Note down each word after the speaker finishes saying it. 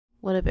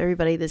What up,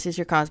 everybody? This is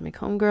your Cosmic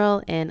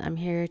Homegirl, and I'm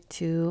here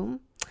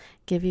to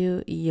give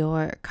you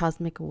your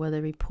cosmic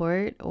weather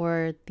report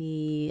or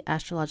the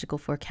astrological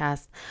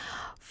forecast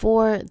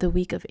for the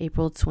week of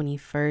April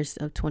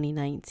 21st of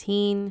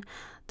 2019.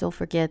 Don't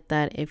forget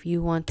that if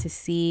you want to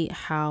see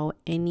how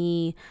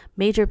any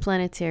major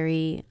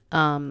planetary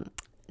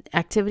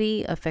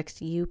activity affects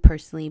you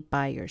personally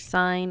by your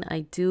sign,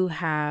 I do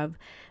have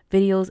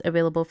videos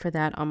available for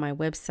that on my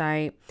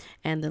website,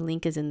 and the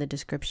link is in the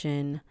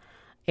description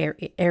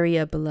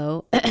area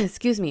below.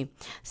 Excuse me.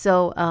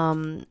 So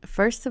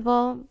first of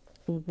all,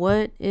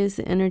 what is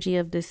the energy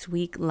of this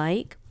week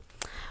like?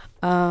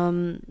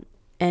 And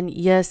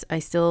yes, I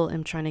still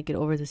am trying to get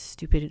over this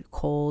stupid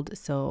cold,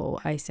 so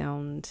I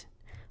sound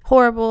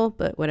horrible,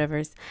 but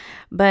whatever's.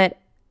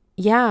 But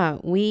yeah,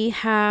 we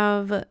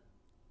have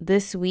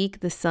this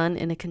week the sun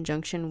in a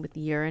conjunction with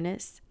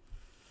Uranus.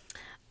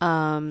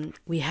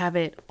 We have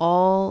it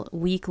all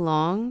week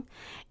long,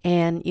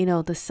 and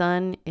the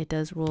sun, it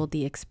does rule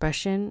the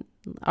expression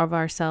of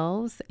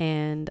ourselves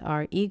and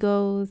our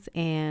egos,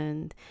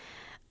 and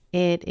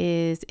it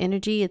is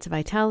energy, it's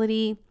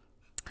vitality,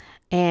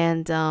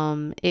 and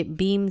it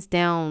beams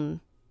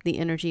down the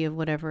energy of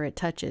whatever it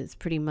touches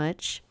pretty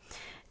much,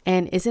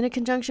 and is in a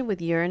conjunction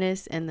with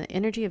Uranus, and the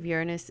energy of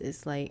Uranus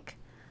is like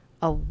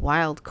a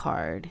wild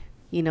card.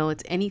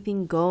 It's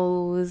anything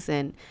goes,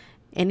 and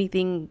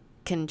anything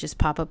can just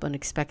pop up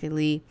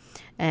unexpectedly.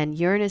 And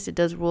Uranus, it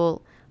does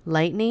rule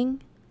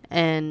lightning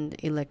and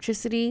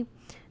electricity,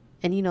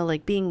 and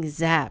like being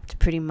zapped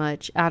pretty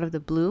much out of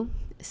the blue.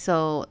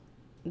 So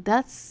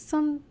that's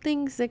some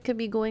things that could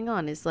be going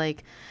on. It's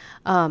like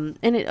and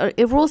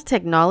it rules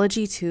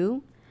technology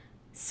too.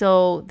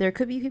 So there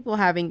could be people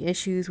having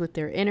issues with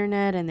their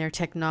internet and their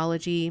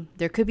technology.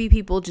 There could be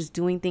people just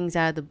doing things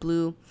out of the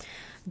blue,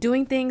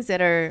 doing things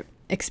that are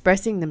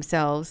expressing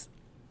themselves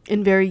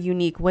in very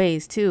unique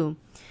ways too.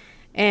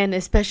 And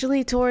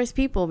especially Taurus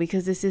people,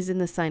 because this is in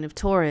the sign of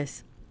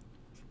Taurus.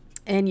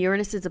 And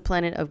Uranus is a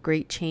planet of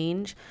great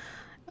change,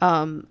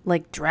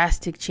 like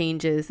drastic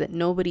changes that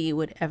nobody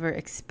would ever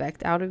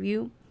expect out of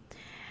you.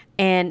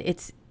 And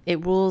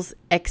it rules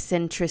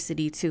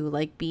eccentricity too,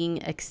 like being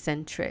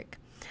eccentric.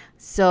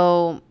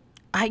 So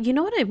you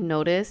know what I've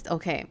noticed?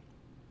 Okay.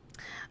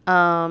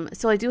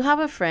 So I do have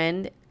a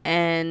friend,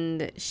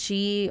 and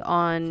she,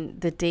 on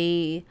the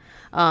day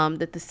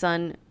that the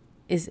sun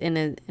is in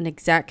an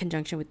exact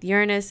conjunction with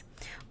Uranus,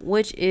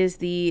 which is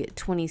the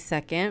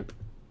 22nd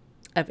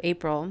of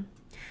April.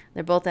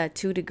 They're both at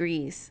 2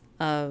 degrees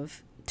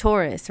of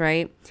Taurus,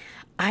 right?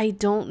 I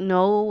don't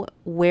know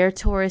where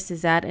Taurus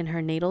is at in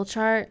her natal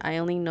chart. I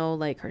only know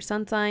like her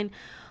sun sign,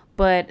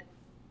 but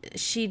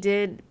she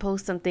did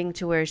post something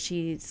to where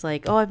she's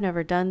like, oh, I've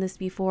never done this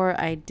before.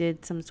 I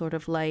did some sort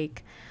of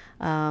like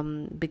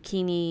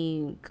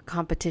bikini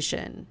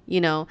competition,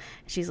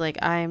 She's like,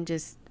 I'm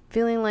just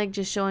feeling like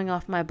just showing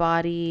off my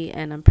body,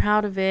 and I'm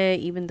proud of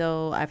it, even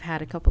though I've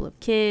had a couple of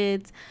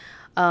kids.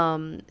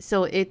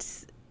 So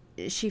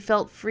she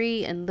felt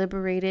free and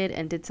liberated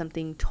and did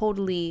something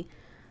totally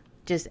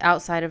just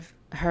outside of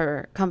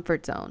her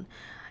comfort zone.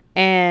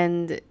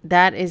 And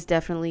that is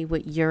definitely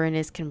what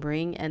Uranus can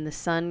bring. And the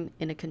sun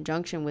in a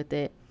conjunction with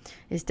it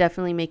is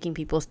definitely making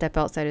people step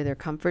outside of their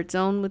comfort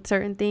zone with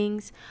certain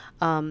things.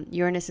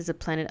 Uranus is a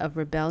planet of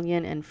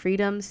rebellion and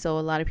freedom. So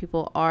a lot of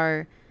people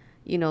are,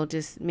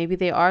 just maybe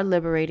they are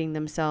liberating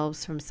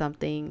themselves from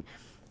something.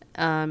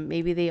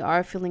 Maybe they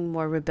are feeling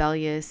more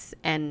rebellious.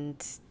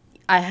 And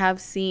I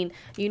have seen,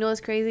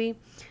 it's crazy.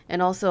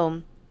 And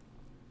also,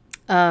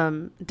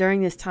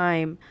 during this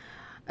time,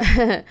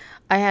 I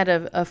had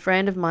a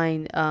friend of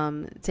mine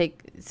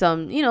take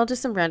some,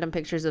 just some random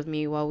pictures of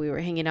me while we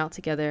were hanging out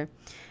together.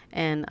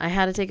 And I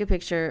had to take a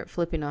picture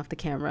flipping off the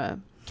camera.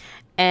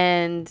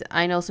 And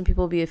I know some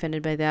people will be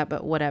offended by that,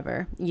 but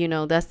whatever.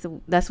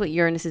 That's what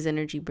Uranus's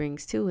energy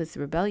brings too, is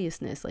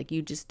rebelliousness. Like,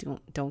 you just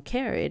don't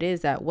care. It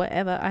is that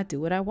whatever, I do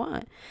what I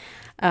want.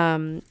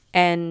 And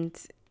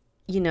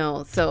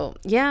so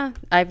yeah,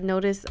 I've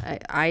noticed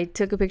I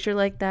took a picture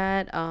like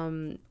that.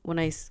 When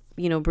I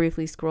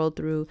briefly scrolled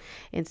through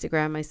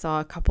Instagram, I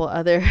saw a couple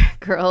other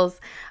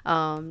girls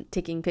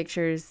taking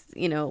pictures,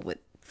 with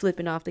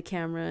flipping off the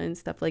camera and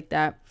stuff like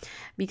that,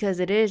 because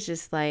it is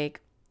just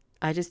like,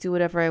 I just do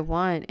whatever I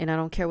want, and I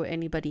don't care what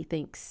anybody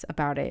thinks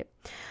about it.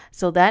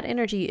 So that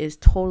energy is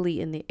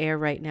totally in the air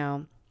right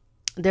now.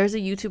 There's a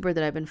YouTuber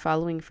that I've been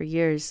following for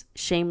years,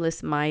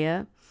 Shameless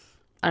Maya.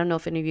 I don't know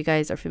if any of you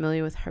guys are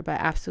familiar with her, but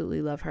I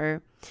absolutely love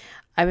her.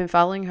 I've been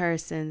following her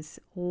since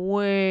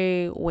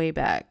way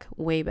back.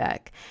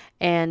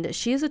 And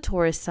she is a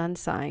Taurus sun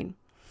sign.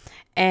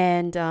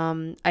 And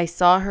I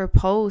saw her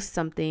post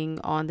something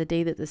on the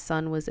day that the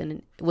sun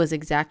was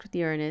exact with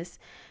Uranus,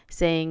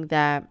 saying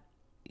that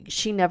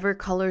she never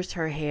colors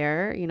her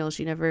hair.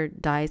 She never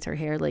dyes her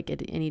hair like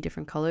any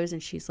different colors.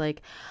 And she's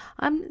like,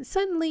 I'm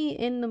suddenly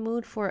in the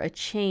mood for a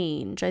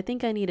change. I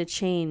think I need a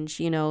change.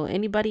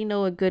 Anybody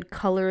know a good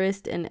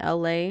colorist in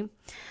LA?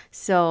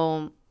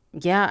 So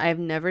yeah, I've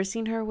never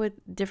seen her with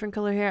different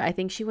color hair. I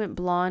think she went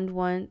blonde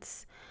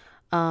once.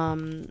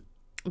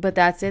 but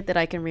that's it that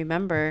I can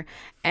remember.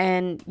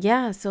 And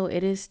yeah, so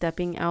it is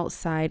stepping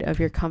outside of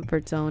your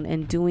comfort zone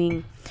and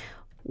doing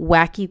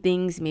wacky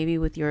things, maybe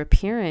with your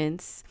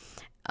appearance,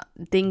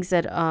 things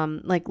that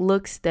like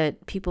looks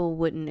that people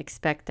wouldn't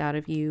expect out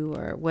of you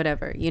or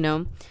whatever, you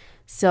know.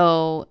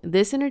 So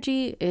this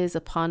energy is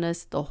upon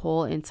us the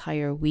whole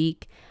entire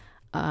week.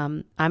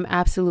 I'm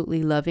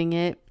absolutely loving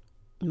it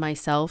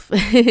myself,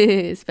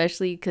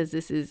 especially because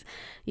this is,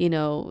 you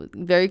know,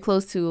 very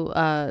close to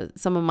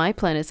some of my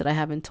planets that I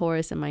have in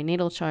Taurus in my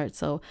natal chart.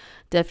 So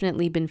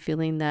definitely been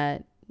feeling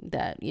that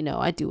you know,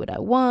 I do what I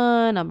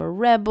want, I'm a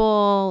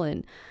rebel,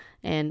 and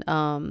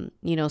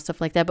you know,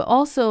 stuff like that. But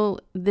also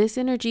this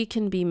energy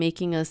can be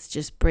making us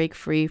just break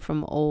free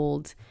from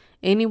old,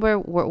 anywhere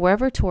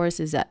wherever Taurus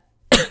is at.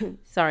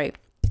 Sorry.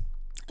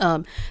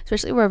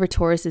 Especially wherever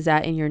Taurus is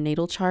at in your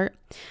natal chart.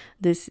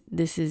 This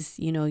is,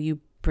 you know, you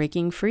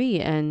breaking free.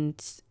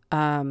 And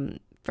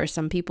for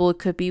some people it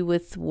could be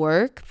with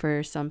work,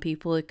 for some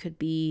people it could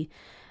be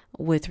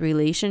with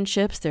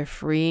relationships. They're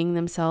freeing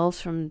themselves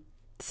from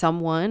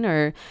someone,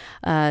 or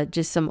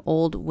just some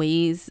old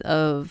ways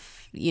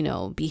of, you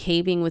know,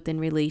 behaving within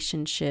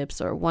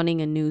relationships, or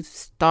wanting a new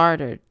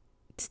start, or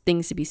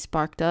things to be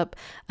sparked up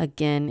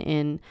again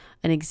in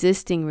an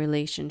existing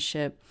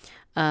relationship.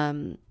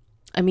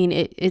 I mean,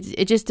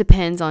 it just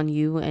depends on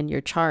you and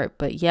your chart.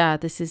 But yeah,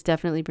 this is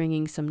definitely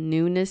bringing some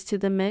newness to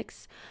the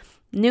mix.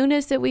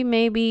 Newness that we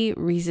may be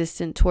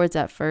resistant towards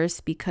at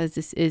first, because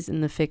this is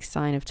in the fixed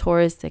sign of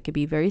Taurus that could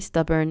be very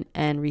stubborn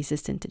and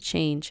resistant to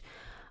change.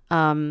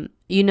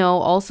 You know,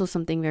 also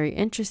something very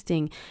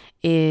interesting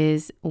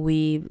is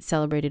we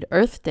celebrated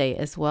Earth Day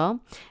as well,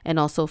 and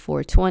also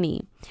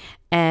 420.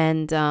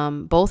 And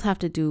both have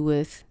to do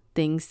with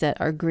things that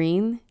are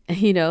green,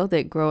 you know,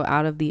 that grow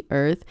out of the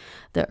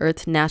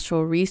earth's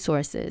natural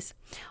resources.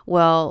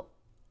 Well,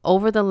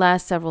 over the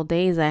last several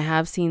days, I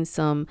have seen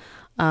some,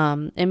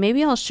 and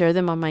maybe I'll share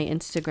them on my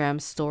Instagram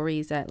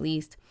stories at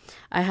least.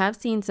 I have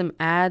seen some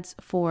ads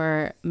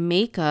for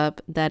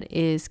makeup that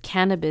is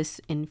cannabis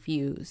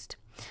infused.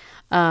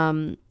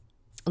 Let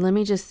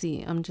me just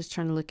see. I'm just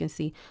trying to look and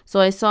see.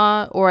 So I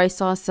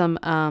saw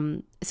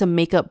some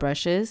makeup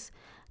brushes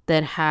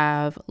that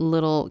have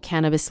little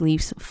cannabis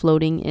leaves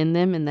floating in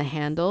them in the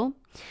handle.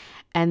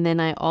 And then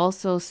I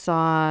also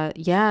saw,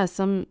 yeah,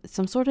 some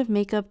sort of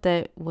makeup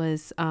that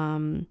was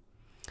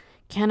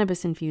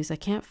cannabis infused. I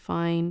can't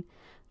find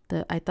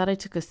I thought I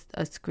took a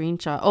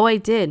screenshot. Oh, I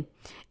did.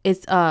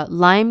 It's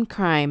lime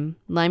crime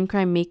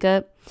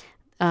makeup.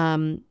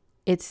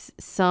 It's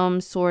some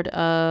sort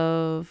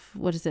of,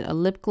 what is it, a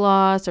lip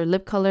gloss or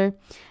lip color,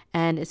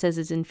 and it says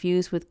it's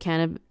infused with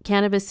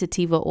cannabis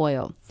sativa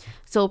oil.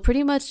 So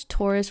pretty much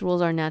Taurus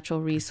rules our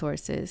natural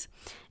resources.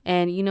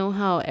 And you know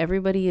how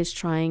everybody is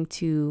trying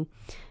to,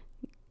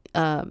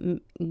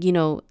 you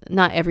know,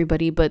 not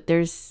everybody, but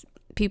there's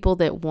people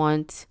that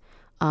want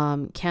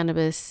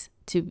cannabis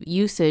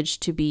usage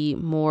to be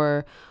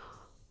more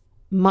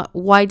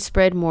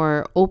widespread,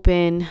 more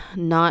open,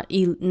 not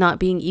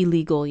being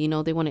illegal. You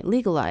know, they want it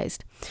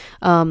legalized.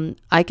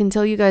 I can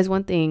tell you guys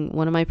one thing.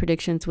 One of my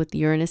predictions with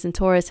Uranus and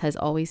Taurus has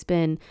always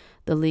been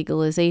the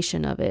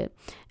legalization of it.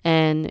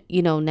 And,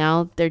 you know,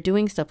 now they're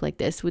doing stuff like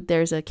this.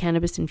 There's a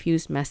cannabis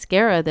infused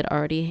mascara that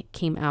already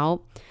came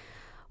out.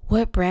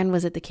 What brand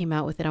was it that came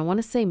out with it? I want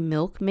to say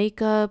Milk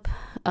Makeup.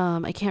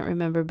 I can't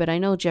remember, but I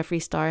know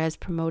Jeffree Star has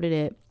promoted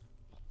it.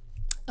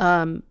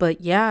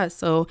 But yeah,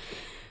 so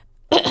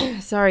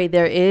sorry,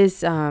 there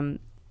is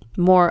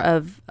more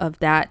of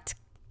that,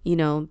 you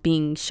know,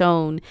 being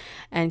shown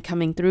and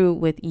coming through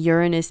with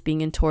Uranus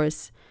being in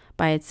Taurus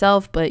by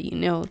itself. But, you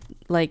know,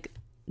 like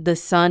the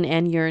sun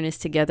and Uranus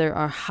together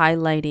are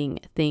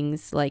highlighting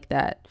things like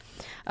that.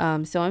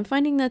 So I'm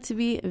finding that to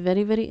be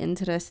very, very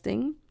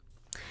interesting.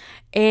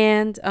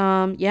 And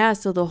yeah,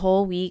 so the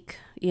whole week,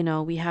 you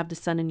know, we have the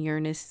sun and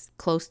Uranus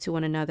close to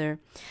one another.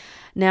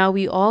 Now,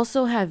 we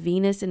also have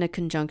Venus in a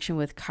conjunction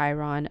with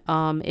Chiron.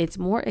 It's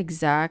more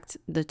exact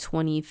the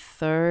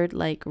 23rd,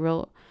 like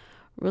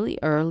really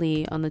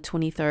early on the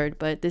 23rd.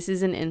 But this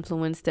is an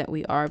influence that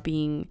we are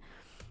being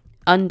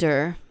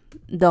under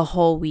the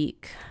whole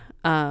week.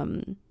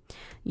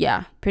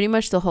 Yeah, pretty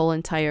much the whole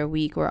entire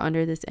week we're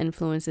under this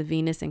influence of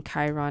Venus and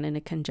Chiron in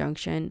a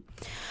conjunction.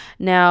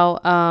 Now,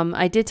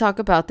 I did talk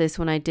about this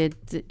when I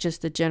did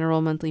just the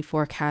general monthly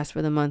forecast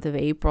for the month of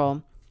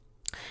April.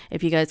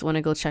 If you guys want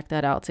to go check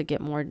that out to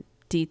get more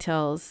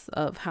details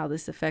of how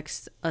this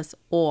affects us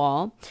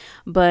all.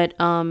 But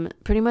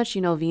pretty much,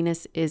 you know,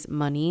 Venus is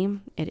money.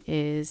 It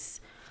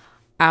is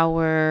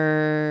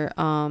our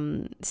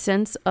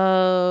sense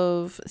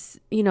of,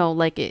 you know,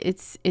 like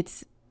it's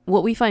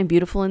what we find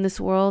beautiful in this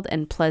world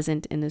and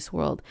pleasant in this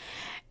world.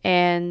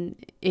 And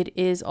it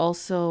is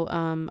also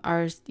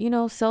our, you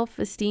know,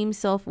 self-esteem,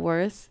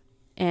 self-worth.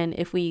 And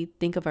if we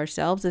think of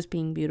ourselves as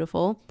being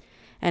beautiful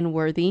and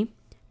worthy,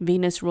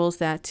 Venus rules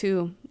that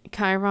too.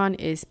 Chiron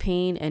is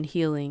pain and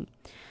healing.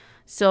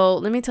 So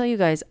let me tell you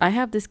guys, I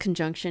have this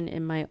conjunction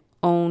in my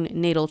own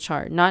natal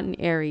chart, not in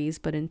Aries,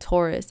 but in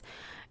Taurus.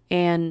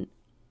 And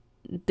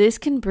this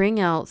can bring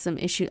out some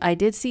issues. I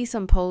did see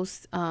some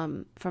posts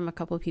from a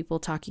couple of people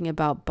talking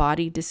about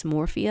body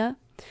dysmorphia.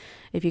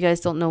 If you guys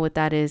don't know what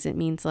that is, it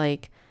means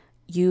like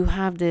you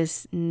have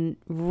this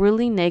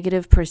really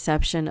negative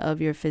perception of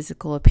your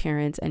physical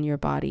appearance and your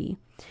body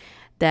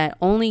that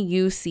only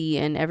you see,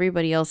 and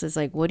everybody else is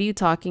like, what are you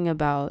talking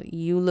about?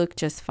 You look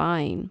just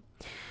fine.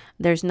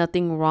 There's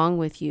nothing wrong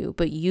with you.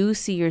 But you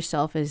see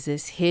yourself as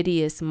this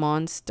hideous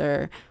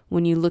monster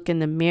when you look in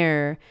the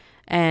mirror,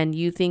 and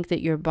you think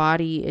that your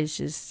body is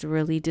just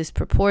really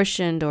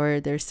disproportioned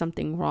or there's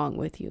something wrong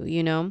with you,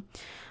 you know?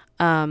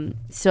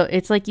 So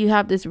it's like you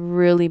have this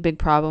really big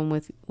problem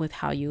with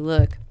how you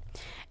look.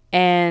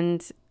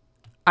 And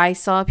I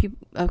saw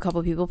a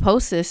couple of people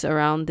post this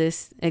around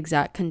this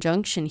exact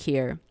conjunction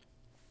here.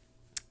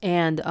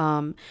 And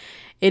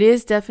it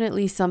is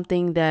definitely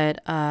something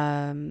that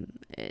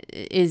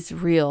is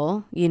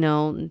real, you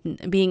know,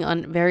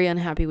 being very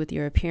unhappy with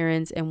your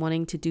appearance and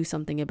wanting to do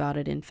something about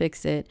it and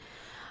fix it.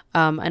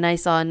 And I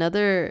saw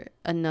another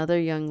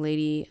young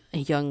lady,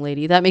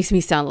 that makes me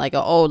sound like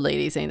an old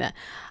lady saying that.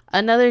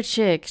 Another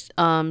chick,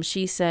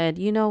 she said,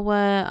 you know what,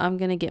 I'm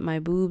going to get my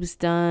boobs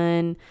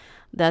done.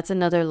 That's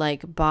another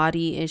like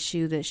body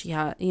issue that she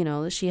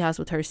has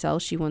with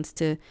herself. She wants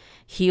to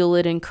heal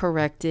it and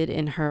correct it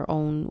in her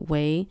own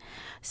way.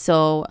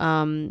 So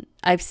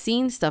I've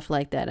seen stuff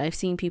like that. I've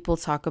seen people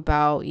talk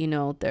about, you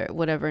know, their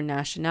whatever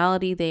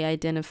nationality they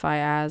identify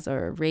as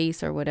or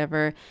race or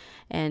whatever,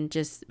 and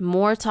just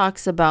more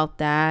talks about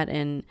that.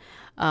 And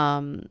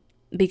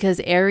because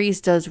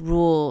Aries does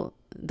rule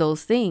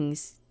those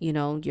things, you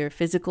know, your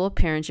physical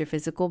appearance, your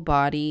physical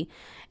body.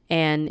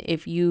 And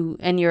if you,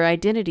 and your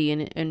identity,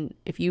 and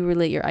if you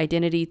relate your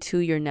identity to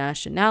your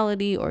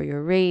nationality or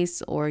your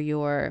race or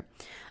your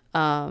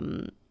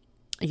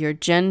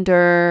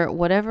gender,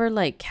 whatever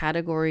like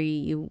category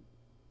you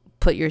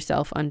put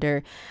yourself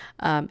under,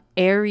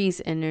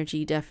 Aries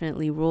energy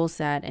definitely rules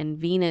that. And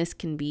Venus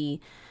can be,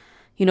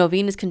 you know,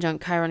 Venus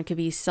conjunct Chiron could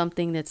be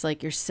something that's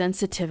like you're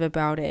sensitive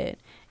about it,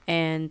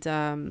 and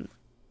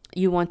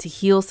you want to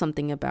heal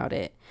something about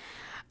it.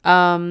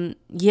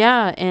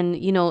 Yeah.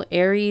 And, you know,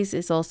 Aries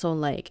is also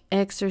like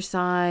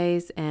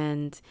exercise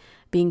and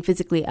being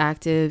physically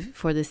active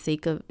for the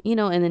sake of, you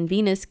know, and then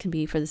Venus can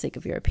be for the sake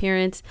of your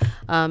appearance.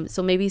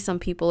 So maybe some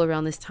people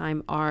around this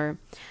time are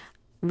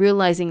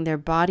realizing their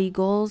body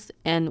goals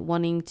and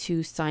wanting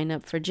to sign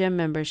up for gym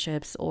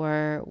memberships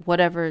or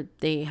whatever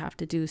they have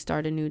to do,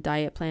 start a new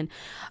diet plan.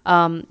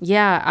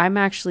 Yeah, I'm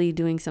actually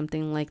doing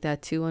something like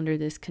that too under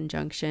this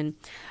conjunction.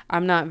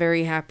 I'm not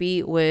very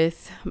happy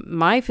with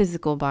my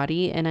physical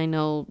body, and I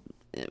know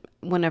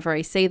whenever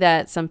I say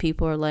that, some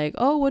people are like,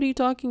 oh, what are you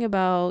talking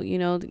about? You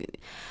know,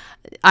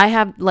 I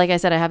have, like I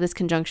said, I have this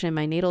conjunction in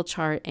my natal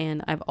chart,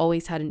 and I've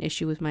always had an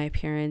issue with my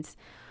appearance.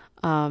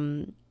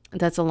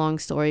 That's a long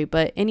story,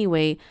 but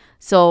anyway,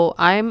 so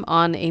I'm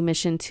on a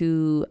mission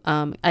to,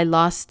 I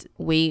lost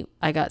weight.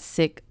 I got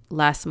sick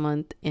last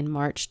month in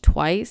March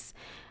twice,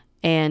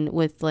 and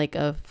with like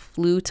a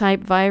flu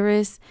type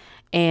virus,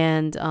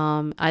 and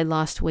I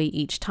lost weight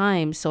each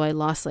time. So I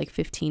lost like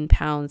 15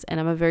 pounds, and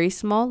I'm a very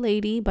small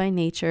lady by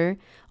nature,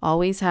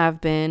 always have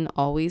been,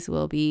 always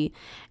will be.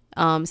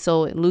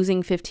 So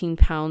losing 15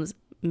 pounds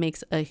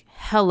makes a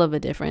hell of a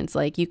difference.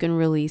 Like you can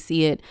really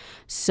see it.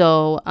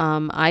 So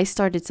I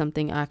started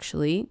something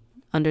actually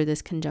under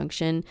this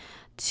conjunction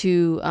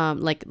to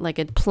like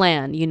a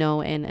plan, you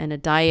know, and a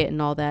diet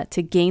and all that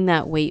to gain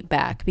that weight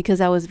back, because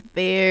I was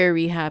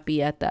very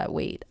happy at that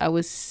weight. I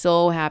was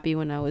so happy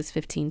when I was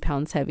 15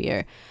 pounds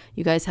heavier.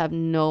 You guys have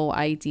no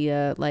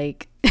idea,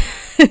 like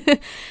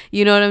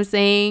you know what I'm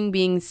saying?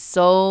 Being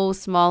so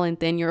small and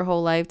thin your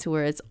whole life to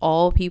where it's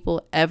all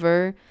people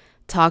ever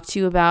talk to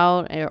you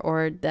about,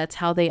 or that's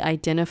how they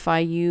identify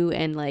you.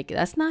 And like,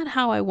 that's not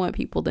how I want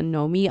people to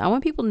know me. I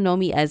want people to know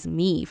me as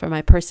me, for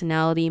my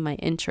personality, my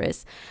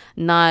interests,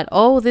 not,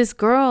 oh, this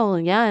girl,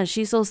 yeah,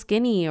 she's so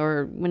skinny.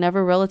 Or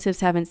whenever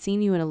relatives haven't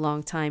seen you in a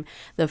long time,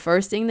 the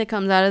first thing that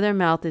comes out of their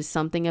mouth is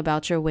something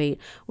about your weight,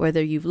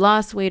 whether you've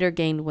lost weight or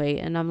gained weight.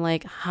 And I'm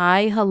like,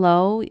 hi,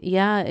 hello,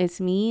 yeah,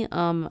 it's me.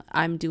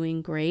 I'm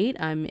doing great.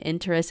 I'm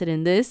interested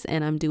in this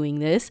and I'm doing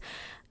this.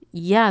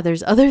 Yeah,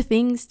 there's other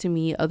things to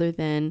me other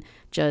than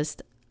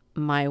just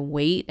my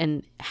weight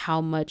and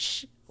how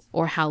much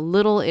or how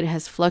little it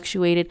has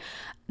fluctuated.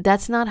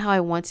 That's not how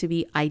I want to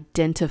be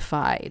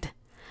identified.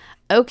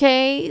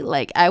 Okay,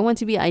 like I want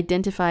to be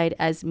identified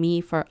as me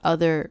for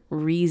other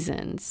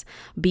reasons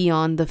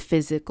beyond the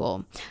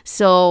physical.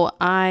 So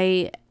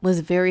I was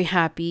very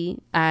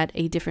happy at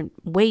a different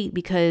weight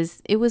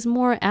because it was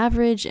more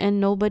average and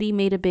nobody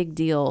made a big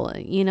deal.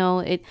 You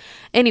know,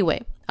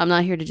 anyway, I'm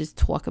not here to just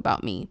talk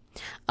about me.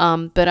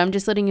 But I'm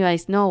just letting you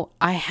guys know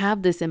I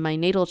have this in my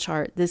natal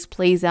chart. This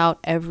plays out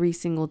every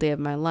single day of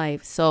my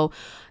life. So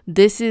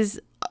this is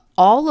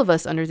all of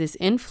us under this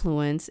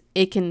influence.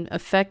 It can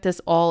affect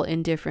us all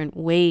in different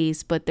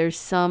ways, but there's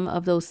some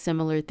of those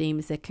similar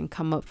themes that can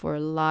come up for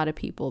a lot of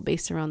people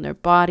based around their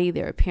body,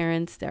 their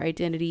appearance, their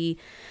identity,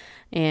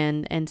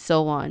 and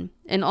so on.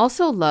 And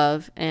also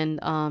love. And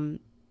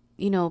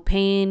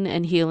pain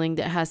and healing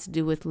that has to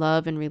do with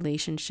love and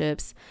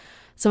relationships.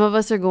 Some of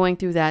us are going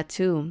through that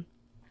too.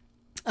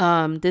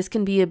 This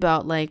can be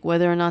about like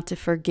whether or not to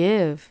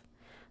forgive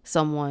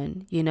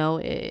someone, in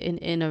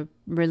a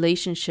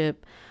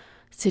relationship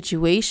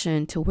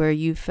situation to where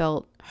you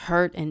felt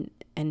hurt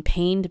and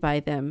pained by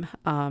them.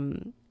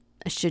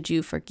 Should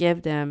you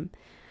forgive them,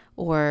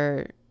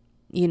 or,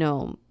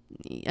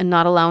 and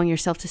not allowing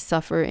yourself to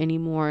suffer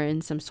anymore in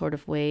some sort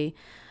of way,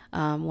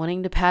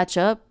 wanting to patch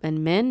up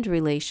and mend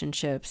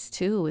relationships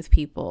too with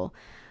people.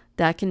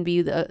 That can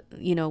be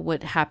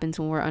what happens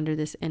when we're under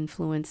this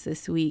influence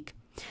this week.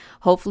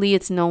 Hopefully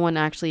it's no one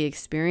actually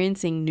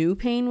experiencing new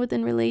pain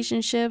within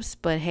relationships,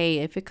 but hey,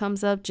 if it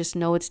comes up, just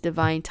know it's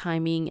divine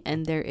timing,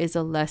 and there is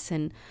a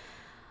lesson.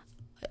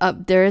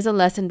 There is a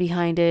lesson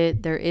behind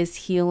it. There is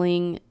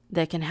healing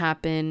that can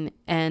happen,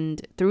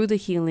 and through the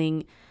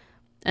healing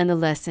and the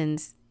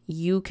lessons,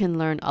 you can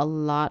learn a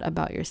lot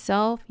about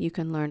yourself. You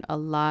can learn a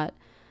lot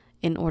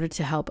in order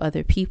to help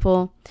other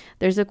people.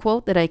 There's a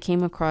quote that I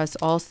came across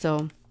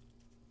also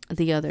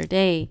the other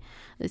day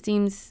that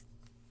seems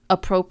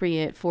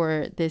appropriate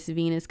for this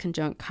Venus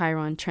conjunct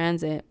Chiron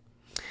transit.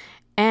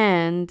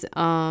 And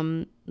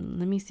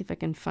let me see if I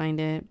can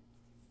find it.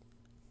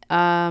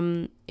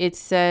 It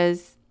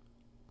says,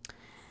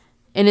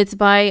 and it's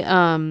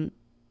by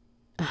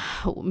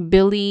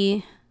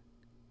Billy.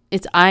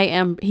 He's I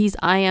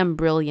am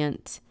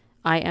brilliant.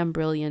 I am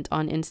brilliant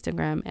on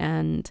Instagram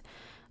and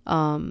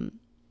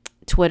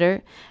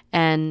Twitter,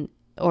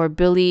 or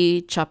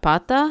Billy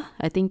Chapata.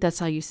 I think that's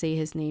how you say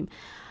his name.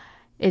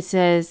 It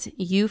says,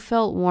 "You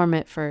felt warm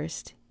at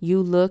first.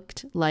 You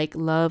looked like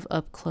love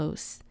up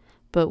close.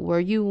 But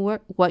what you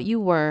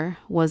were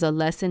was a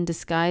lesson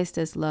disguised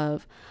as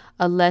love,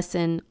 a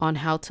lesson on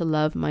how to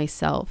love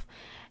myself."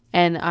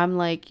 And I'm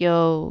like,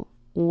 yo,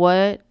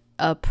 what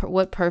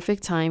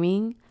perfect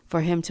timing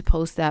for him to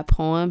post that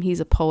poem. He's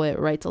a poet,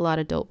 writes a lot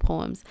of dope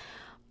poems.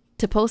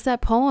 To post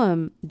that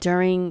poem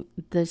during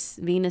this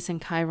Venus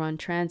and Chiron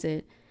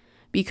transit,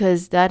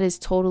 because that is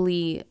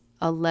totally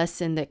a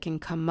lesson that can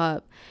come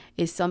up,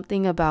 is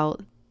something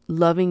about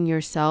loving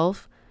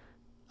yourself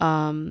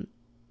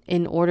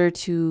in order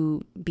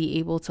to be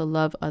able to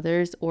love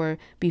others, or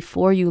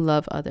before you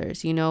love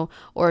others,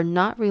 or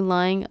not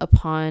relying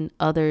upon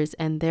others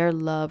and their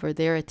love or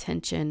their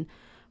attention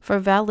for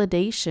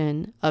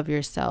validation of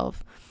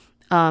yourself.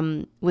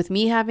 With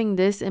me having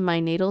this in my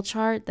natal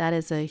chart, that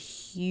is a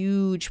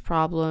huge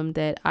problem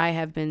that I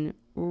have been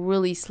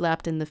really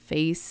slapped in the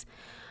face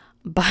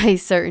by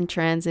certain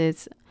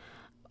transits,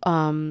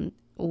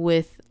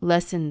 with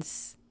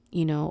lessons,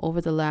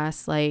 over the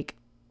last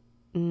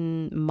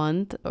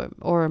month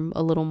or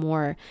a little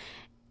more,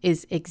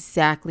 is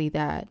exactly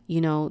that,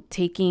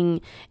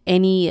 taking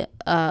any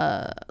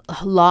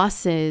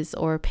losses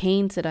or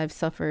pains that I've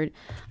suffered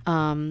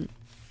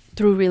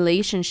through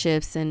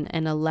relationships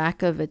and a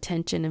lack of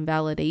attention and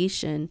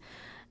validation,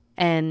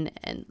 and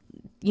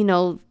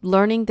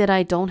learning that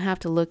I don't have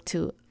to look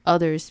to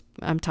others.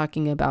 I'm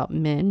talking about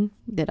men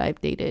that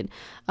I've dated,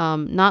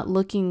 not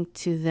looking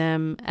to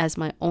them as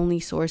my only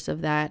source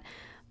of that,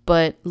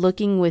 but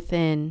looking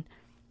within,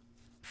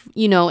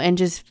 and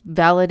just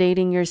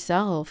validating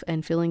yourself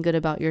and feeling good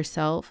about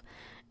yourself.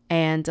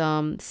 And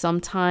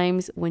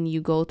sometimes when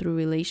you go through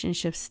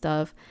relationship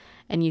stuff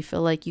and you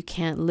feel like you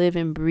can't live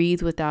and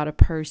breathe without a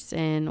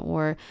person,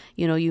 or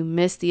you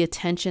miss the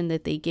attention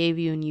that they gave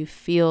you and you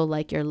feel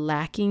like you're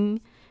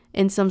lacking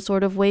in some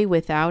sort of way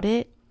without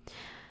it,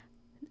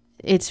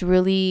 it's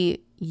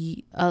really,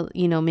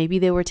 maybe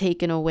they were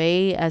taken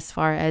away as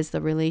far as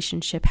the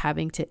relationship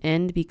having to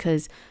end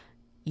because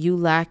you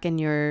lack in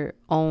your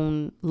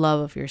own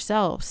love of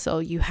yourself. So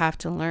you have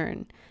to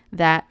learn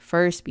that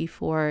first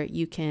before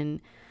you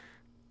can,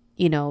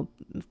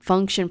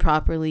 function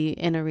properly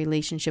in a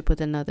relationship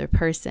with another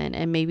person.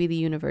 And maybe the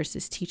universe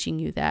is teaching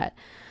you that.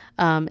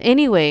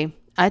 Anyway,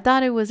 I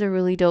thought it was a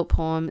really dope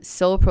poem,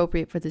 so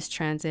appropriate for this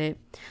transit.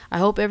 I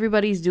hope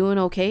everybody's doing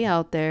okay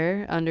out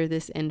there under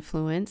this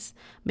influence.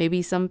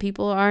 Maybe some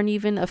people aren't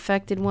even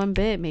affected one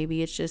bit.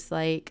 Maybe it's just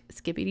like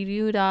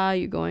skippity-doo-dah,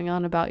 you're going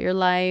on about your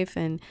life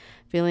and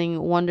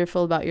feeling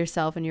wonderful about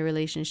yourself and your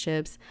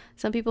relationships.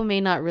 Some people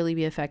may not really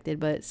be affected,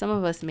 but some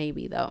of us may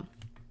be, though.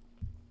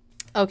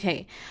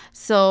 Okay,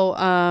 so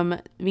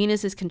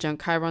Venus is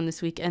conjunct Chiron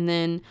this week, and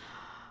then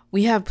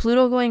we have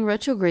Pluto going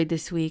retrograde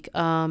this week.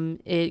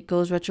 It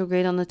goes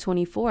retrograde on the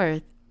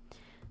 24th.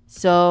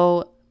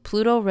 So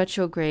Pluto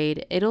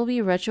retrograde, it'll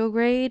be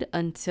retrograde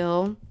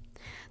until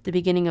the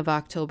beginning of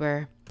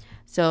October.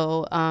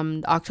 So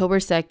October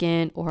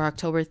 2nd or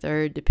October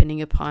 3rd,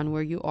 depending upon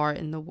where you are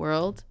in the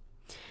world,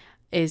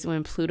 is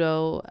when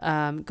Pluto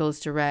goes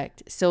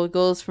direct. So it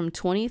goes from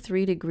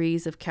 23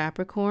 degrees of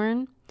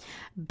Capricorn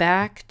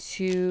back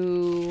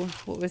to,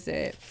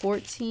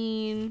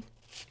 14,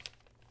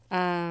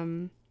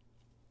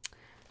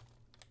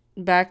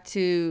 back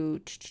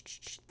to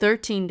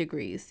 13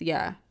 degrees.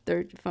 Yeah,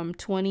 from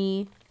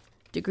 20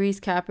 degrees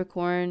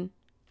Capricorn.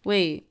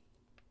 Wait,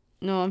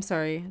 No, I'm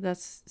sorry.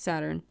 That's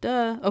Saturn.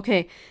 Duh.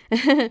 Okay.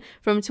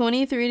 From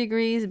 23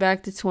 degrees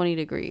back to 20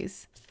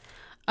 degrees.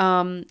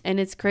 And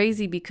it's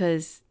crazy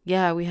because,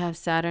 yeah, we have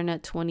Saturn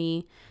at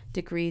 20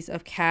 degrees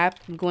of Cap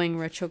going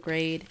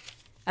retrograde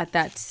at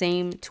that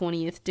same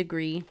 20th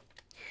degree.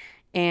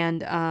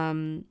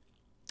 And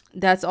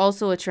that's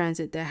also a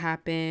transit that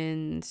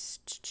happens.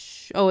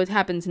 Oh, it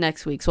happens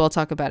next week. So I'll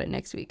talk about it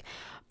next week.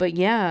 But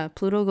yeah,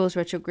 Pluto goes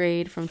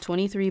retrograde from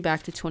 23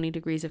 back to 20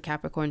 degrees of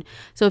Capricorn.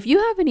 So if you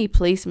have any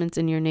placements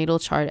in your natal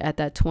chart at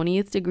that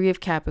 20th degree of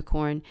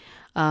Capricorn,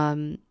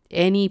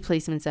 any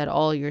placements at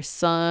all, your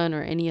sun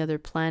or any other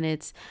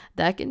planets,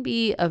 that can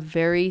be a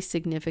very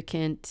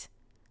significant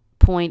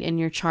point in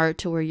your chart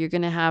to where you're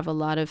going to have a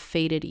lot of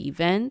fated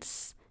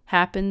events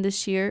happen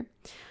this year,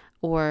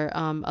 or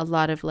a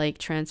lot of like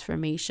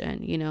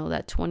transformation,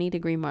 that 20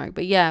 degree mark.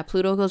 But yeah,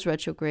 Pluto goes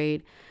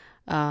retrograde,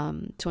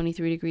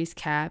 23 degrees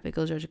Cap. It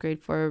goes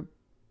retrograde for,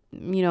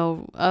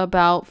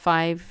 about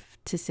 5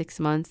 to 6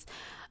 months.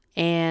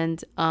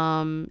 And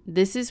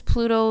this is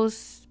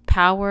Pluto's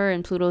power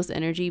and Pluto's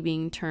energy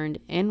being turned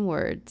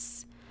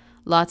inwards.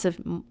 Lots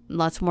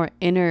more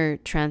inner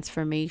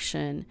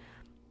transformation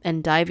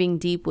and diving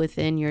deep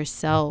within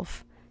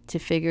yourself to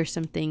figure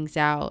some things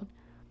out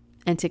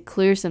and to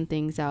clear some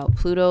things out.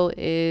 Pluto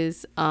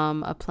is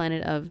a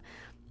planet of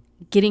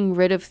getting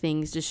rid of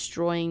things,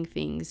 destroying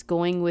things,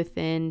 going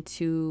within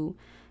to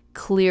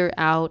clear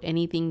out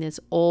anything that's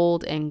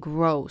old and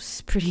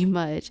gross, pretty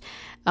much.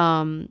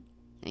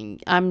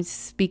 I'm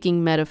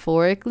speaking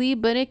metaphorically,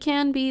 but it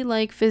can be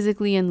like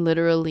physically and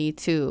literally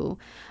too.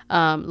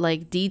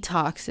 Like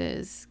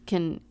detoxes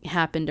can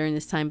happen during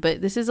this time,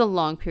 but this is a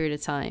long period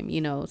of time,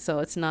 so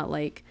it's not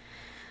like,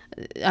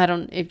 I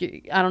don't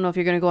know if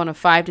you're going to go on a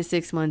 5 to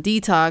 6 month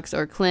detox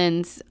or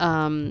cleanse.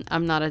 I'm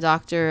not a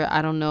doctor.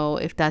 I don't know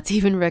if that's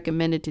even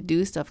recommended to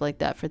do stuff like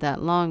that for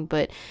that long,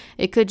 but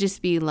it could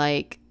just be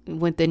like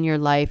within your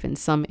life in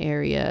some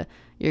area,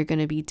 you're going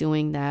to be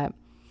doing that.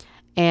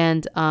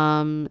 And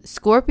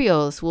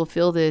Scorpios will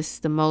feel this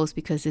the most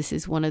because this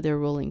is one of their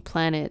ruling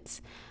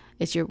planets.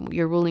 It's your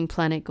ruling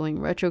planet going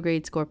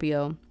retrograde,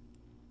 Scorpio.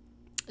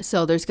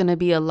 So there's going to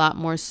be a lot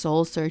more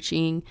soul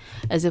searching,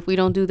 as if we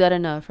don't do that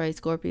enough, right,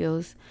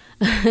 Scorpios?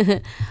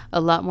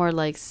 A lot more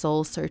like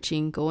soul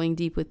searching, going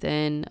deep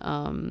within,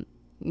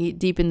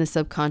 deep in the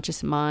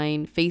subconscious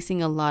mind,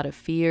 facing a lot of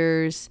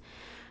fears,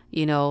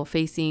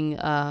 facing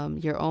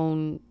your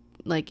own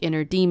like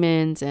inner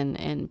demons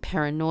and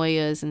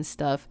paranoias and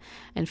stuff,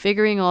 and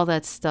figuring all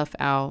that stuff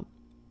out.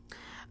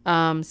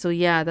 So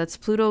yeah, that's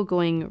Pluto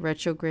going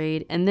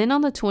retrograde. And then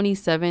on the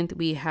 27th,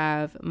 we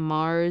have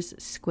Mars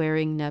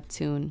squaring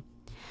Neptune.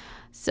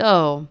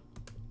 So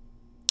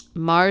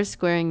Mars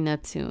squaring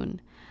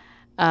Neptune.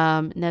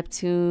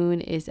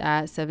 Neptune is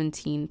at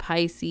 17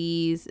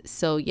 Pisces.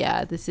 So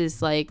yeah, this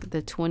is like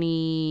the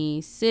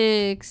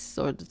 26th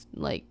or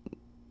like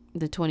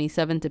the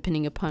 27th,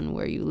 depending upon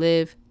where you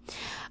live,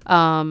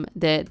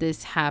 that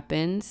this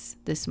happens,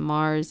 this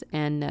Mars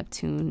and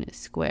Neptune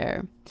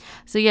square.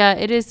 So yeah,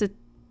 it is the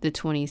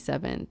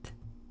 27th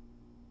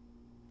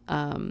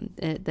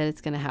that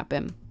it's going to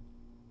happen.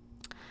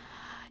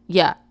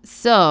 Yeah,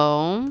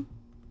 so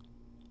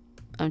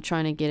I'm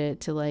trying to get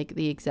it to like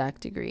the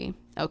exact degree.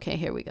 Okay,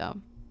 here we go.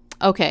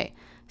 Okay,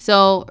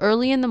 so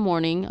early in the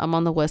morning, I'm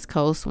on the West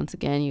Coast. Once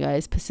again, you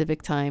guys,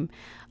 Pacific time.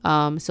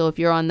 So if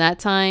you're on that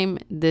time,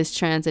 this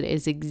transit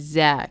is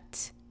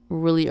exact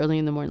really early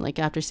in the morning, like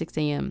after 6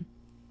 a.m.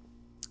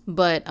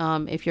 But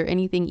if you're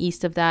anything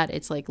east of that,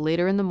 it's like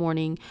later in the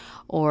morning,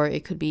 or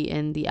it could be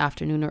in the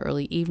afternoon or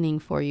early evening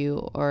for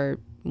you, or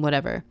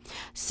whatever.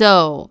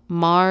 So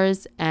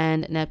Mars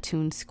and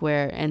Neptune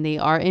square, and they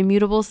are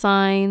immutable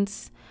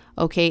signs.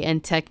 Okay,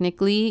 and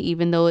technically,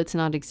 even though it's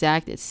not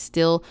exact, it's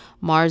still,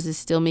 Mars is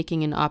still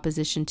making an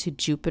opposition to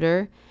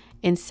Jupiter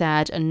in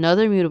Sag,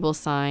 another mutable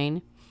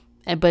sign,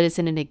 but it's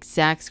in an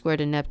exact square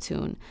to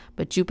Neptune.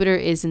 But Jupiter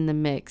is in the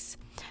mix.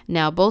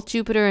 Now, both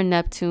Jupiter and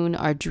Neptune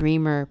are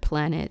dreamer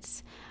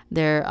planets.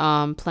 They're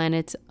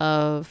planets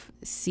of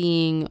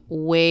seeing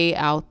way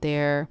out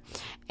there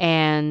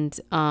and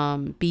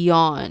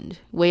beyond,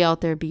 way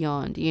out there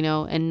beyond,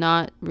 and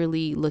not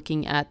really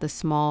looking at the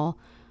small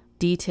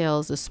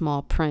details, the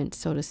small print,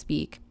 so to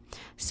speak.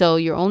 So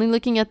you're only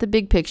looking at the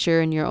big picture,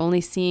 and you're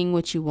only seeing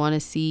what you want to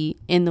see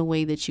in the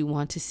way that you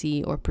want to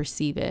see or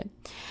perceive it.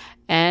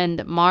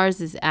 And Mars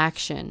is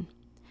action.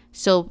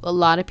 So a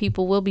lot of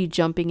people will be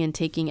jumping and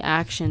taking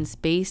actions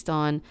based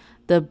on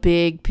the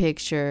big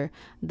picture,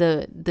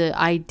 the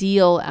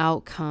ideal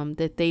outcome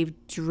that they've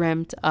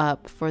dreamt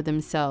up for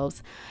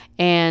themselves.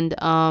 And,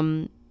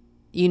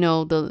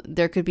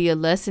 there could be a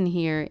lesson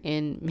here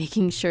in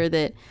making sure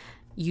that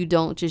you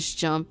don't just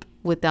jump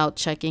without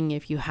checking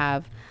if you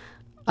have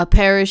a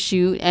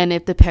parachute and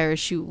if the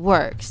parachute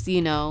works.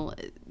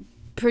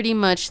 Pretty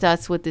much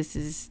that's what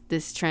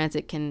this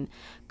transit can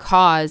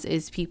cause,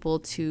 is people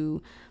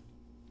to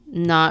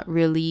not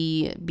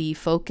really be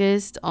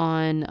focused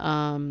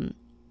on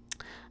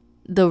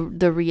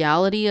the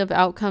reality of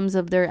outcomes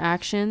of their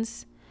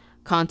actions,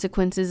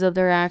 consequences of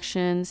their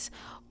actions,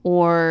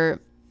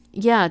 or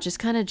yeah, just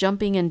kind of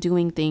jumping and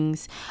doing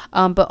things.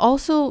 But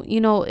also,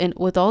 you know, and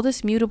with all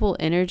this mutable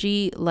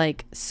energy,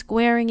 like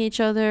squaring each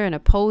other and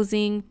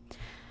opposing,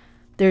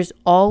 there's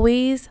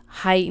always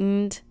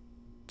heightened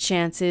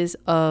chances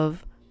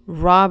of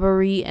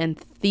robbery and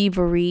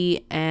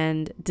thievery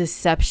and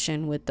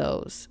deception with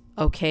those.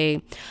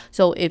 Okay.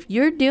 So if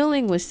you're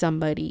dealing with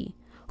somebody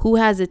who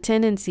has a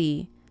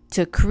tendency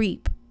to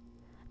creep,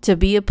 to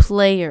be a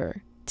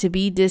player, to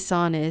be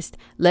dishonest,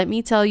 let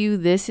me tell you,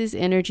 this is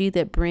energy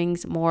that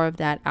brings more of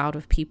that out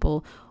of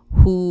people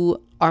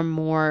who are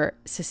more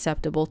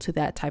susceptible to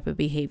that type of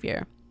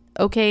behavior.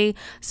 Okay,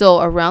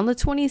 so around the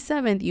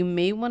 27th, you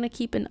may want to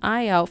keep an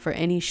eye out for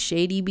any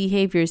shady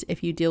behaviors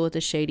if you deal with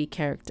a shady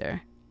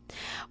character.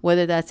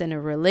 Whether that's in a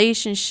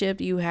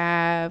relationship you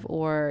have,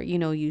 or, you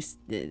know, you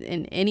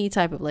in any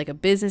type of like a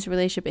business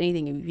relationship,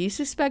 anything. If you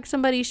suspect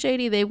somebody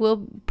shady, they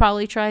will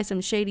probably try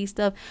some shady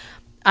stuff.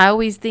 I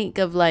always think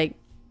of like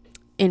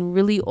in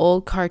really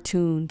old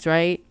cartoons,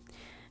 right?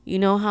 You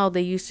know how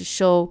they used to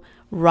show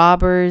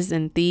robbers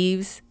and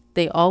thieves?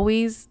 They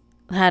always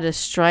had a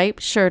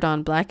striped shirt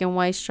on, black and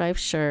white striped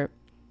shirt,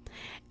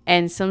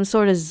 and some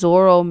sort of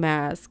Zorro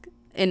mask.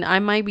 And I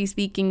might be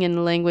speaking in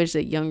a language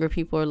that younger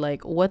people are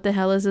like, what the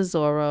hell is a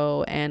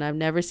Zorro? And I've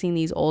never seen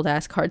these old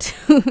ass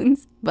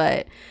cartoons,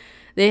 but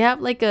they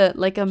have like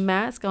a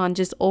mask on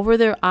just over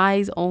their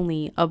eyes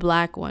only, a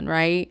black one,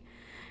 right?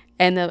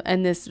 And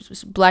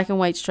this black and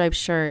white striped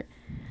shirt.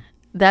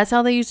 That's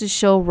how they used to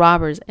show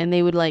robbers, and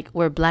they would like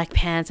wear black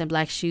pants and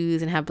black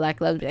shoes and have black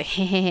gloves. Be like,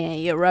 hey,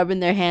 you're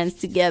rubbing their hands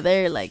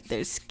together, like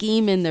they're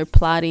scheming, they're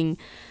plotting,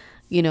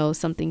 you know,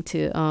 something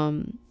to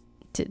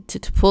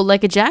pull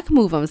like a jack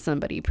move on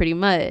somebody, pretty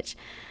much.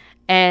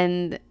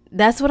 And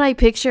that's what I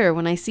picture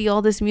when I see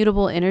all this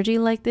mutable energy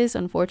like this.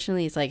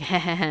 Unfortunately, it's like,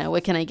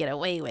 what can I get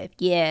away with?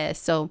 Yeah.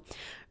 So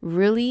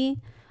really,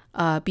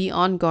 be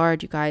on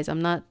guard, you guys.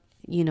 I'm not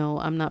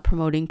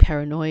promoting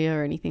paranoia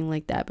or anything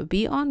like that, but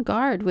be on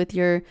guard with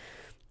your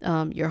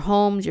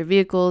homes, your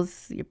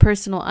vehicles, your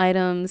personal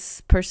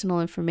items, personal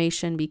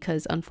information,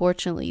 because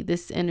unfortunately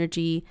this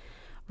energy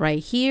right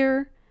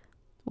here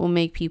will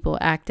make people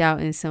act out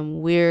in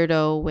some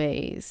weirdo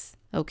ways.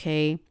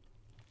 Okay.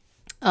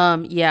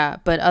 Yeah.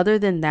 But other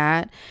than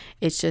that,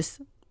 it's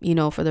just, you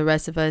know, for the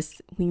rest of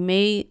us, we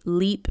may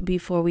leap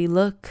before we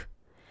look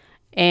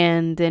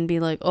and then be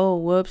like, oh,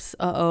 whoops.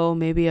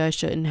 Maybe I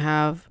shouldn't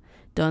have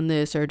done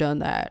this or done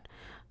that.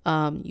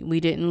 We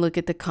didn't look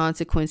at the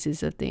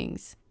consequences of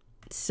things.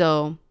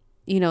 So,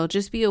 you know,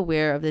 just be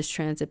aware of this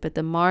transit. But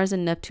the Mars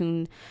and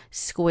Neptune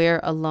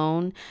square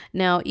alone,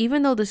 now,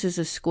 even though this is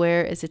a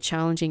square, it's a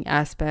challenging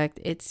aspect.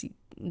 It's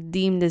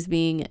deemed as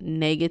being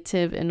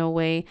negative in a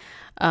way.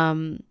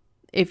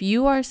 If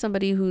you are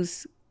somebody you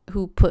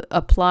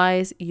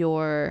apply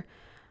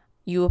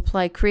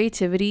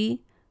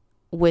creativity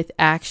with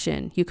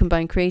action, you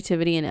combine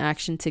creativity and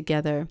action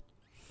together.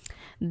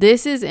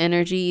 This is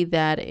energy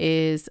that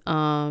is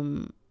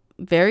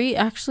very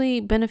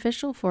actually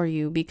beneficial for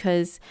you,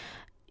 because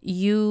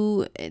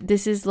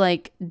this is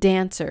like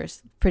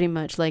dancers, pretty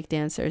much like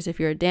dancers. If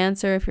you're a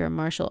dancer, if you're a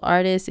martial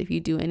artist, if you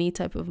do any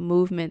type of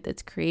movement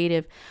that's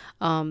creative,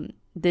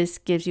 this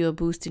gives you a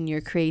boost in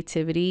your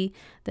creativity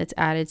that's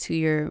added to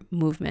your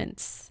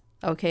movements.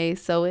 Okay,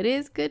 so it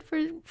is good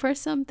for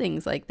some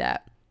things like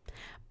that.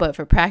 But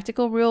for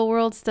practical real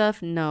world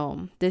stuff,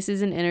 no. This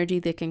is an energy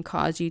that can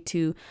cause you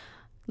to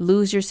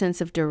lose your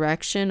sense of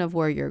direction of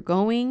where you're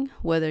going,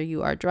 whether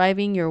you are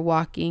driving, you're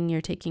walking,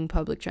 you're taking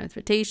public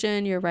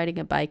transportation, you're riding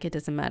a bike, it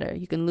doesn't matter.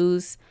 You can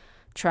lose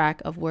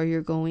track of where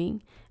you're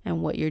going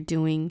and what you're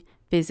doing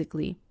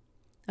physically.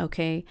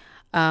 Okay.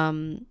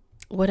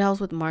 What else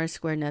with Mars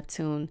square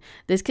Neptune?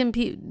 This can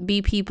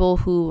be people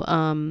who,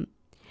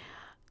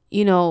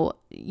 you know,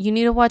 you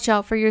need to watch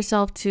out for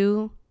yourself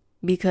too,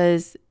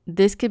 because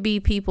this could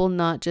be people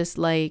not just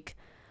like,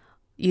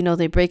 you know,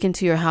 they break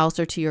into your house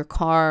or to your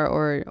car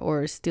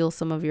or steal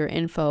some of your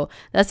info.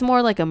 That's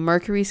more like a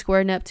Mercury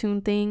square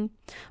Neptune thing.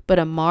 But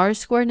a Mars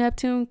square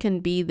Neptune can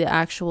be the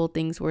actual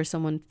things where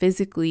someone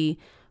physically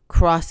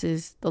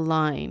crosses the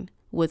line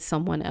with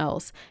someone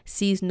else,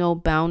 sees no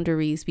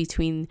boundaries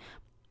between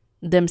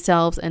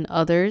themselves and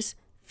others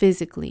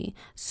physically.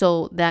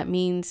 So that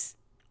means,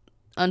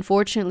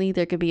 unfortunately,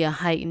 there could be a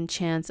heightened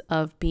chance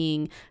of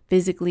being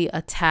physically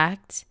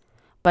attacked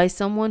by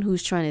someone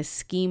who's trying to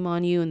scheme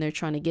on you, and they're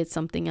trying to get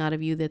something out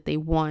of you that they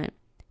want,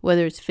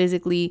 whether it's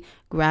physically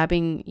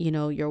grabbing, you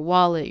know, your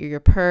wallet or your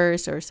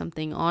purse or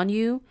something on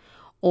you,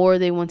 or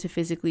they want to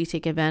physically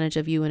take advantage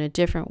of you in a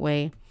different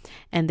way,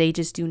 and they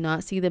just do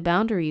not see the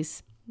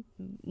boundaries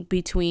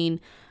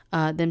between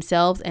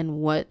themselves and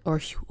what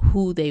or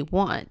who they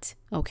want.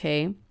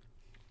 Okay.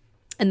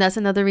 And that's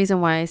another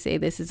reason why I say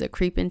this is a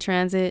creep in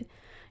transit.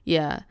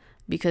 Yeah.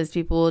 Because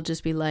people will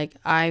just be like,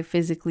 I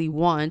physically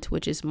want,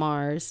 which is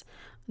Mars,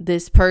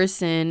 this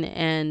person,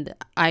 and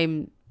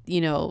I'm,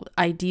 you know,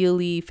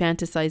 ideally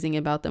fantasizing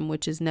about them,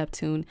 which is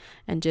Neptune,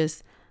 and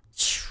just,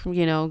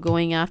 you know,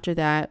 going after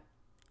that,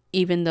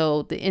 even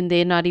though, and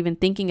they're not even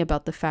thinking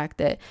about the fact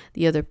that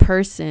the other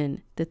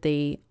person that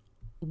they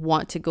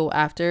want to go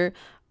after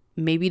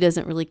maybe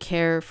doesn't really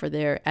care for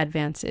their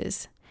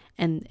advances,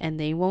 and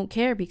they won't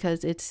care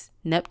because it's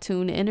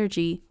Neptune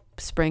energy,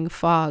 spring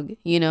fog,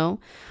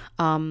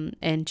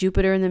 and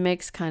Jupiter in the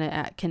mix kind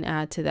of can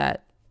add to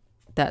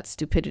that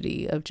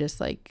stupidity of just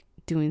like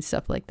doing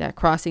stuff like that,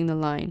 crossing the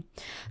line.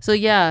 So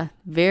yeah,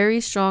 very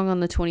strong on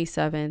the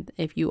 27th.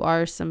 If you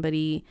are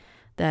somebody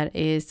that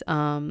is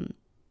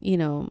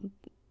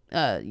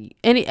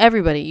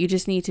everybody, you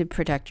just need to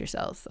protect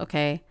yourselves,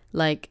 okay?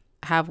 Like,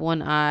 have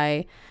one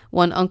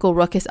Uncle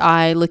Ruckus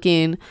eye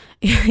looking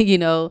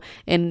in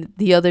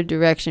the other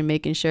direction,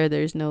 making sure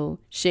there's no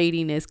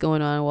shadiness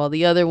going on, while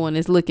the other one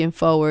is looking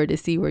forward to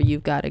see where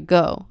you've got to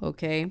go,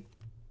 okay?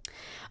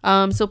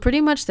 So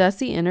pretty much that's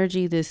the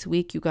energy this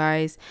week, you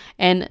guys.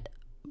 And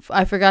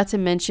I forgot to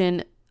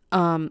mention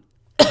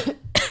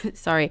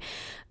sorry,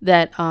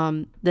 that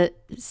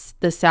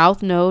the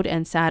South Node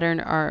and Saturn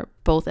are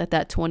both at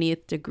that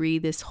 20th degree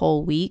this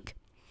whole week.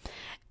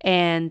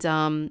 And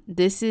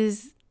this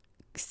is,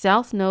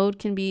 South Node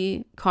can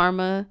be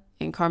karma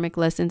and karmic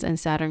lessons, and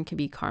Saturn can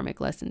be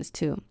karmic lessons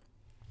too.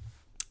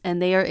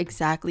 And they are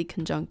exactly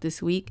conjunct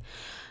this week.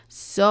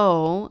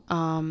 So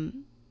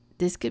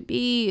this could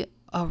be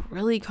a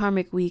really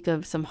karmic week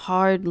of some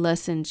hard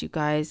lessons, you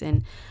guys,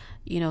 and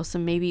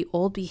some maybe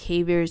old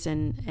behaviors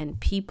and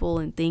people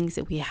and things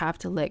that we have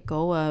to let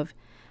go of.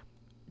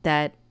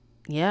 That,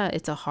 yeah,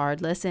 it's a hard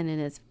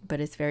lesson,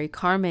 but it's very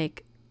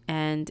karmic,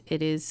 and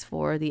it is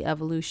for the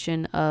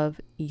evolution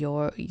of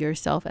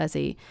yourself as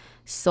a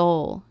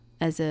soul,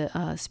 as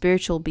a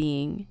spiritual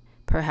being,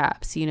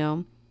 perhaps,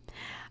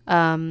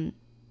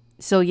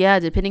 so yeah,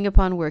 depending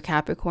upon where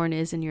Capricorn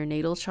is in your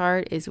natal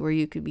chart is where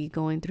you could be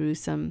going through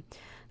some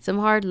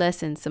hard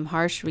lessons, some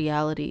harsh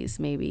realities,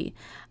 maybe.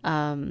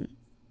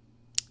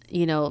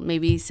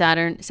 Maybe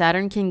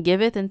Saturn can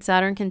giveth and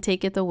Saturn can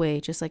taketh away,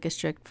 just like a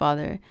strict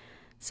father.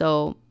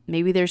 So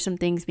maybe there's some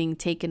things being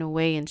taken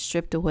away and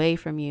stripped away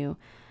from you,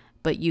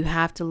 but you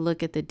have to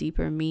look at the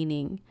deeper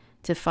meaning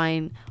to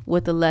find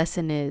what the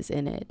lesson is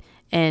in it,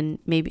 and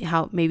maybe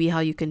how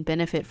you can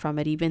benefit from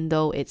it, even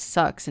though it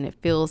sucks and it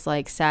feels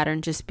like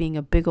Saturn just being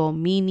a big old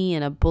meanie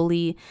and a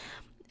bully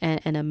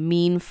and a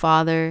mean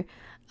father.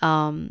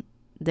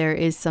 There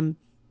is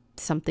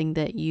something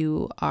that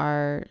you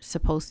are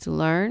supposed to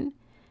learn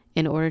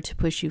in order to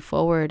push you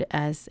forward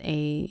as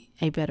a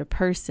better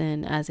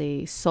person, as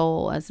a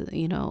soul, as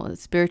a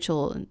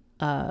spiritual,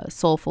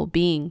 soulful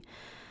being.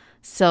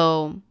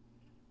 So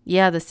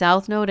yeah, the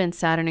South Node and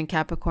Saturn and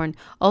Capricorn.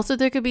 Also,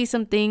 there could be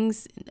some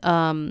things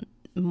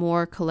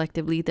more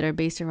collectively that are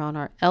based around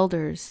our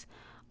elders,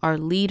 our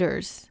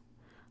leaders.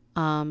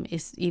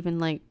 It's even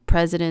like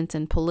presidents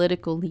and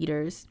political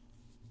leaders.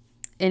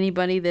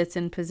 Anybody that's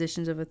in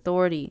positions of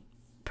authority,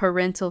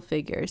 parental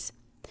figures,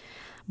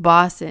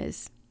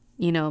 bosses.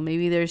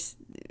 Maybe there's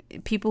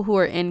people who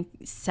are in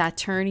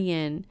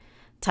Saturnian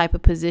type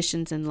of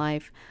positions in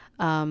life.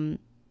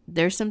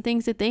 There's some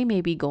things that they may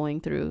be going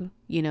through,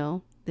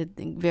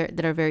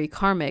 that are very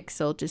karmic.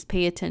 So just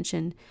pay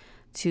attention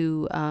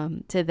to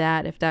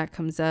that if that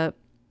comes up.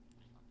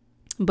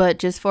 But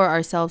just for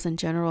ourselves in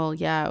general,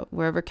 yeah,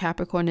 wherever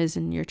Capricorn is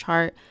in your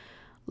chart,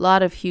 a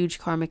lot of huge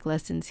karmic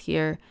lessons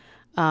here,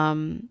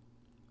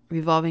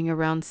 revolving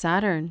around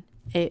Saturn.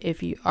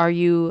 Are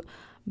you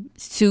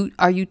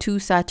too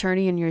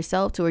Saturnian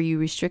yourself, to where you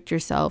restrict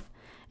yourself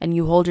and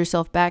you hold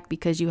yourself back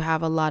because you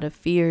have a lot of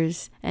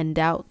fears and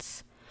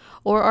doubts?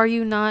 Or are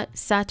you not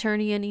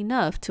Saturnian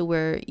enough to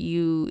where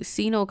you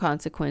see no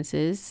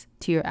consequences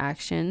to your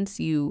actions,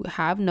 you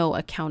have no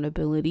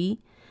accountability?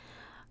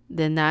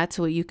 Then that's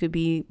what you could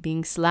be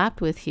being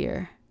slapped with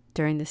here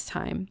during this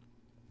time.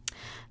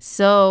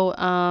 So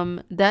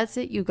that's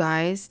it, you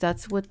guys.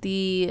 That's what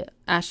the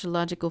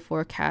astrological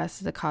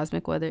forecast, the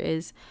cosmic weather,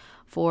 is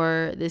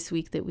for this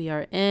week that we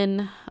are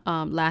in,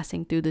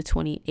 lasting through the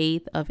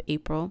 28th of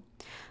April.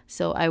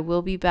 So I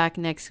will be back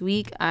next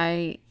week.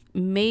 I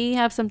may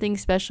have something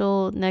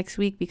special next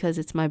week because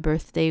it's my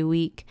birthday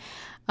week.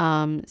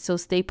 So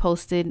stay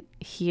posted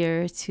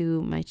here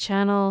to my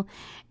channel,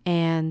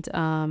 and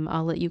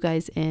I'll let you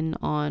guys in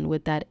on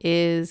what that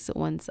is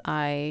once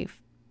I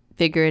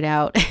figure it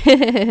out.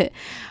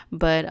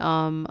 But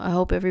I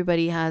hope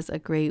everybody has a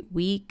great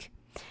week,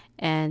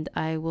 and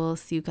I will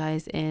see you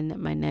guys in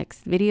my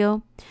next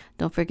video.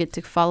 Don't forget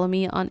to follow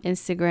me on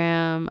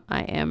Instagram.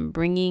 I am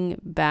bringing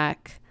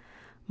back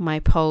my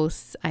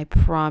posts, I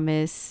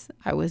promise.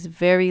 I was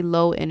very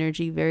low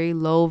energy, very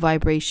low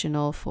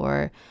vibrational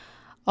for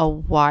a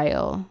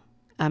while.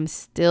 I'm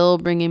still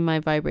bringing my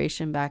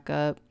vibration back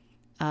up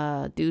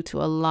due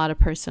to a lot of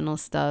personal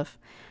stuff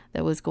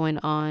that was going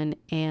on.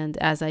 And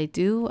as I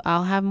do,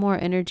 I'll have more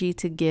energy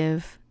to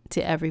give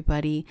to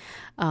everybody,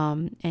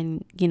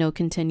 and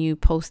continue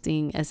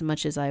posting as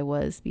much as I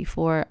was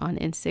before on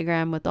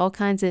Instagram with all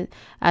kinds of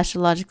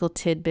astrological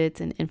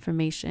tidbits and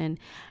information,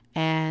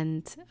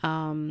 and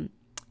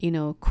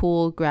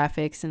cool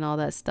graphics and all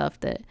that stuff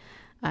that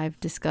I've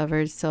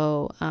discovered.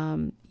 So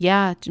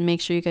yeah,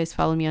 make sure you guys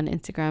follow me on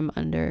Instagram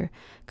under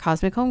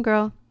Cosmic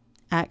Homegirl,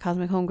 at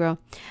Cosmic Homegirl.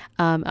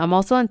 I'm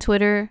also on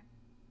Twitter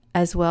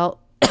as well.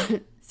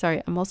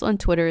 Sorry, I'm also on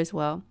Twitter as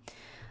well.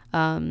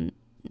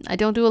 I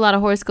don't do a lot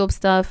of horoscope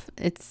stuff.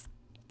 It's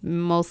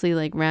mostly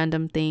like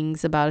random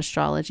things about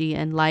astrology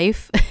and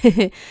life.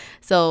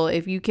 So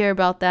if you care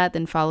about that,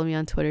 then follow me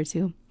on Twitter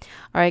too.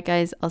 All right,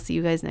 guys, I'll see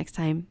you guys next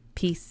time.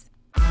 Peace.